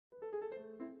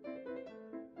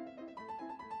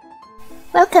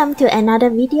Welcome to another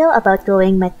video about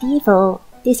going medieval.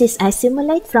 This is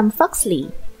iSimulate from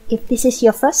Foxley. If this is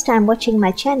your first time watching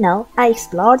my channel, I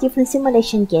explore different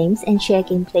simulation games and share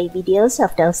gameplay videos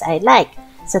of those I like.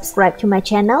 Subscribe to my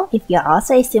channel if you're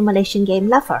also a simulation game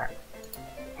lover.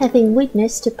 Having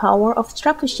witnessed the power of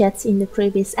trebuchets in the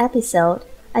previous episode,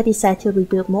 I decided to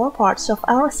rebuild more parts of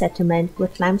our settlement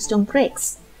with limestone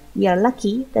bricks. We are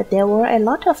lucky that there were a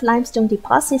lot of limestone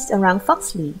deposits around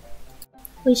Foxley.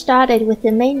 We started with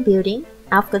the main building.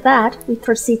 After that, we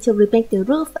proceed to remake the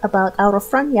roof about our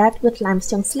front yard with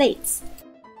limestone slates.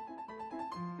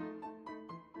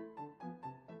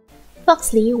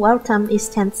 Foxley welcomed its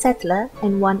 10th settler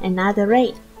and won another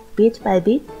raid. Bit by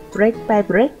bit, brick by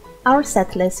brick, our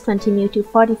settlers continue to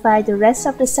fortify the rest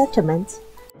of the settlement.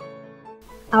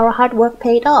 Our hard work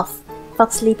paid off.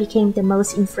 Foxley became the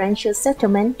most influential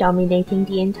settlement, dominating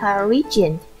the entire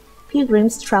region.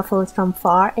 Pilgrims traveled from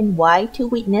far and wide to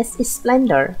witness its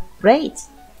splendor. Great!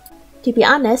 To be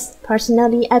honest,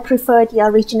 personally I prefer the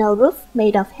original roof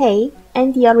made of hay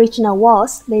and the original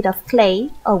walls made of clay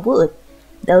or wood.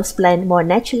 Those blend more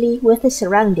naturally with the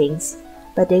surroundings,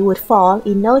 but they would fall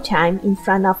in no time in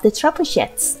front of the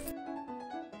trebuchets.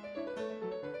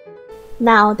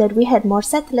 Now that we had more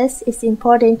settlers, it's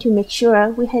important to make sure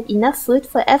we had enough food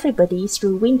for everybody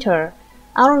through winter.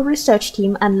 Our research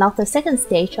team unlocked the second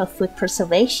stage of food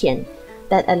preservation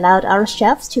that allowed our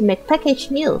chefs to make packaged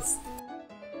meals.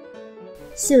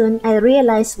 Soon, I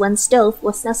realized one stove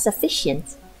was not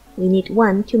sufficient. We need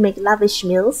one to make lavish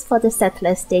meals for the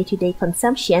settlers' day-to-day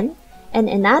consumption, and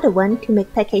another one to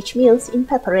make packaged meals in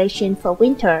preparation for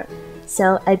winter.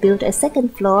 So I built a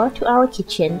second floor to our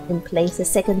kitchen and placed a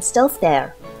second stove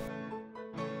there.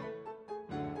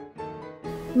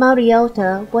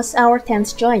 Mariota was our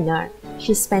 10th joiner.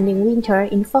 She's spending winter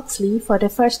in Foxley for the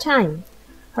first time.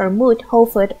 Her mood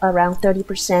hovered around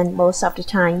 30% most of the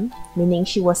time, meaning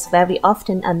she was very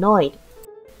often annoyed.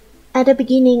 At the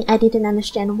beginning, I didn't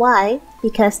understand why,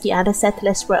 because the other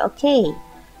settlers were okay.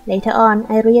 Later on,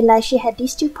 I realized she had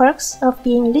these two perks of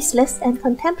being listless and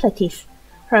contemplative.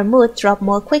 Her mood dropped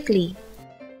more quickly.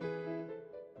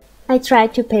 I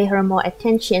tried to pay her more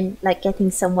attention, like getting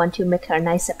someone to make her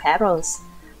nice apparels.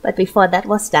 But before that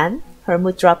was done, her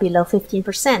mood dropped below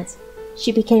 15%.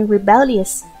 She became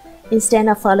rebellious. Instead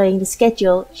of following the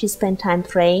schedule, she spent time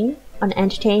praying, on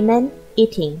entertainment,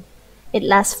 eating. It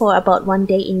lasts for about 1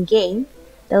 day in-game.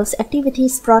 Those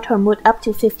activities brought her mood up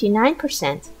to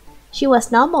 59%. She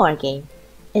was normal again.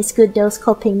 It's good those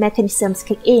coping mechanisms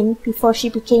kicked in before she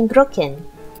became broken.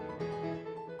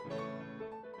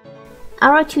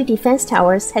 Our 2 defense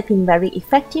towers had been very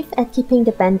effective at keeping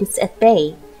the bandits at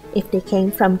bay if they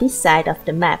came from this side of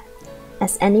the map.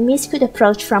 As enemies could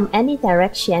approach from any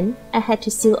direction, I had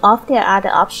to seal off their other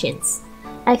options.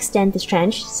 I extended the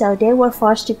trench so they were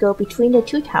forced to go between the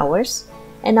 2 towers,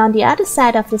 and on the other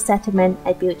side of the settlement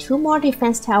I built 2 more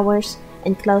defense towers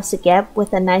and closed the gap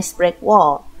with a nice brick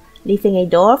wall, leaving a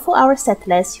door for our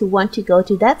settlers who want to go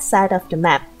to that side of the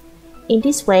map. In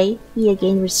this way, we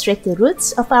again restrict the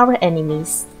routes of our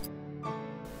enemies.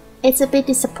 It's a bit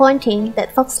disappointing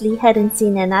that Foxley hadn't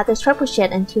seen another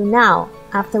trebuchet until now.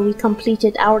 After we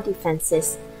completed our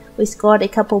defenses, we scored a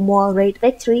couple more raid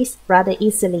victories rather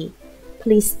easily.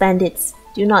 Please, bandits,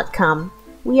 do not come.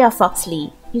 We are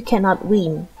Foxley. You cannot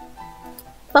win.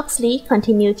 Foxley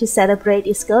continued to celebrate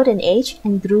its golden age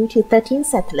and grew to 13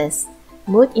 settlers.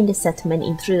 Mood in the settlement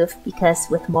improved because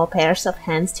with more pairs of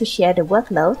hands to share the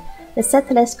workload, the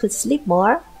settlers could sleep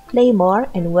more, play more,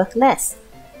 and work less.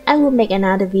 I will make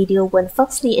another video when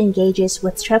Foxley engages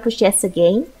with trebuchets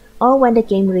again, or when the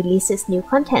game releases new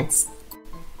contents.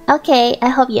 Okay, I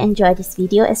hope you enjoyed this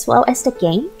video as well as the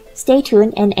game. Stay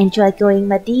tuned and enjoy going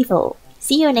medieval.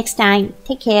 See you next time.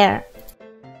 Take care.